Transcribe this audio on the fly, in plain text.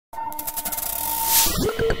The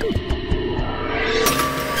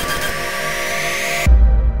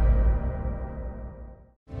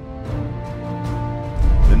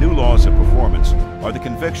new laws of performance are the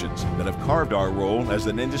convictions that have carved our role as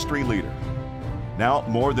an industry leader. Now,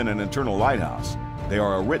 more than an internal lighthouse, they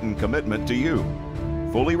are a written commitment to you,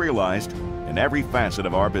 fully realized in every facet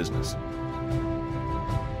of our business.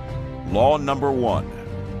 Law number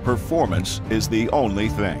 1, performance is the only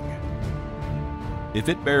thing. If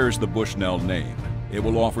it bears the Bushnell name, it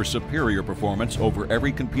will offer superior performance over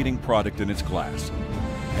every competing product in its class.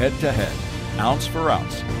 Head to head, ounce for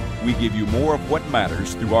ounce, we give you more of what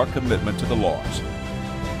matters through our commitment to the laws.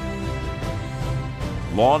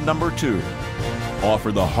 Law number 2,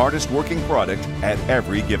 offer the hardest working product at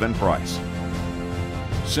every given price.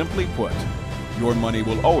 Simply put, your money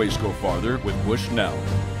will always go farther with Bushnell.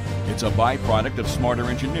 It's a byproduct of smarter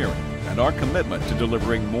engineering and our commitment to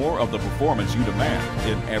delivering more of the performance you demand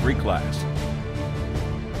in every class.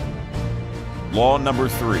 Law number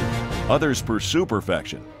 3, others pursue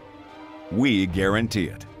perfection. We guarantee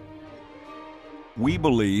it. We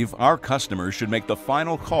believe our customers should make the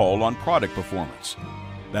final call on product performance.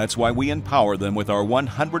 That's why we empower them with our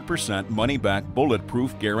 100% money-back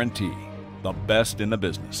bulletproof guarantee, the best in the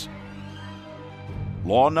business.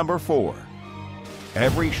 Law number 4,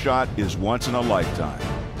 every shot is once in a lifetime.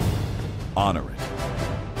 Honor it.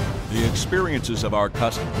 The experiences of our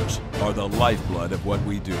customers are the lifeblood of what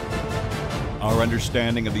we do. Our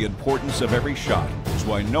understanding of the importance of every shot is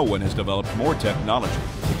why no one has developed more technology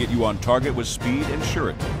to get you on target with speed and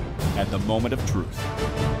surety at the moment of truth.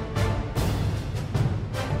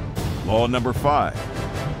 Law number 5,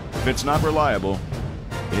 if it's not reliable,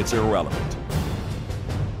 it's irrelevant.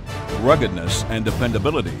 Ruggedness and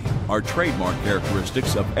dependability are trademark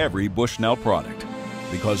characteristics of every Bushnell product,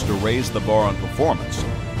 because to raise the bar on performance,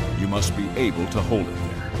 you must be able to hold it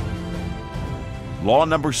there. Law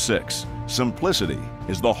number 6, simplicity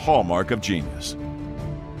is the hallmark of genius.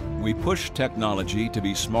 We push technology to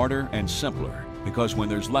be smarter and simpler because when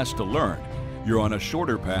there's less to learn, you're on a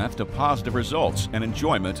shorter path to positive results and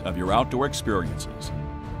enjoyment of your outdoor experiences.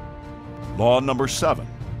 Law number 7,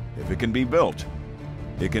 if it can be built,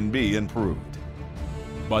 it can be improved.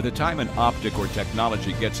 By the time an optic or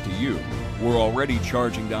technology gets to you, we're already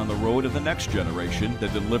charging down the road of the next generation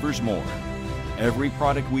that delivers more. Every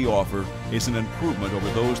product we offer is an improvement over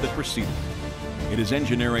those that preceded it. It is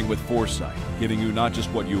engineering with foresight, giving you not just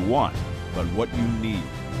what you want, but what you need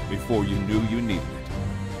before you knew you needed it.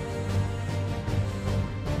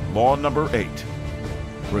 Law number 8,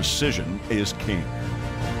 precision is king.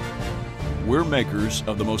 We're makers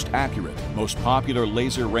of the most accurate, most popular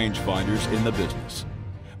laser rangefinders in the business.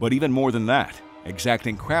 But even more than that,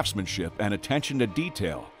 exacting craftsmanship and attention to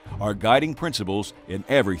detail are guiding principles in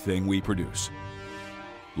everything we produce.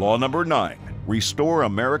 Law number 9, restore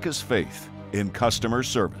America's faith in customer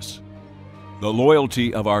service. The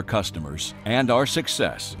loyalty of our customers and our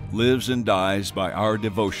success lives and dies by our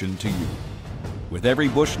devotion to you. With every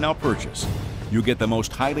Bushnell purchase, you get the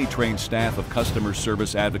most highly trained staff of customer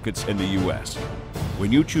service advocates in the U.S.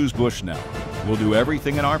 When you choose Bushnell, we'll do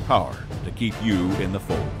everything in our power to keep you in the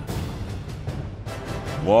fold.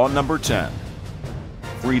 Law number 10,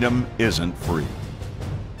 freedom isn't free.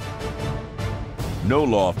 No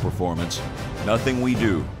law of performance, nothing we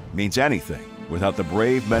do means anything without the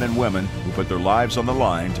brave men and women who put their lives on the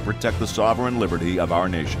line to protect the sovereign liberty of our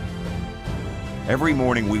nation. Every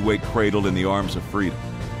morning we wake cradled in the arms of freedom.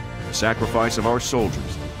 The sacrifice of our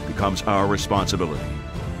soldiers becomes our responsibility.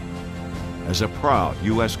 As a proud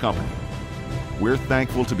U.S. company, we're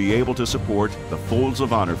thankful to be able to support the Folds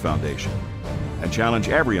of Honor Foundation and challenge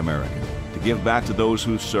every American to give back to those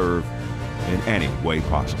who serve in any way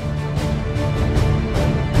possible.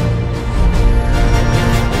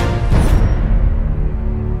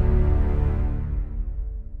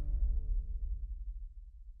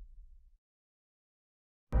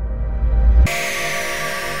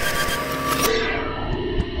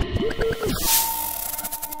 You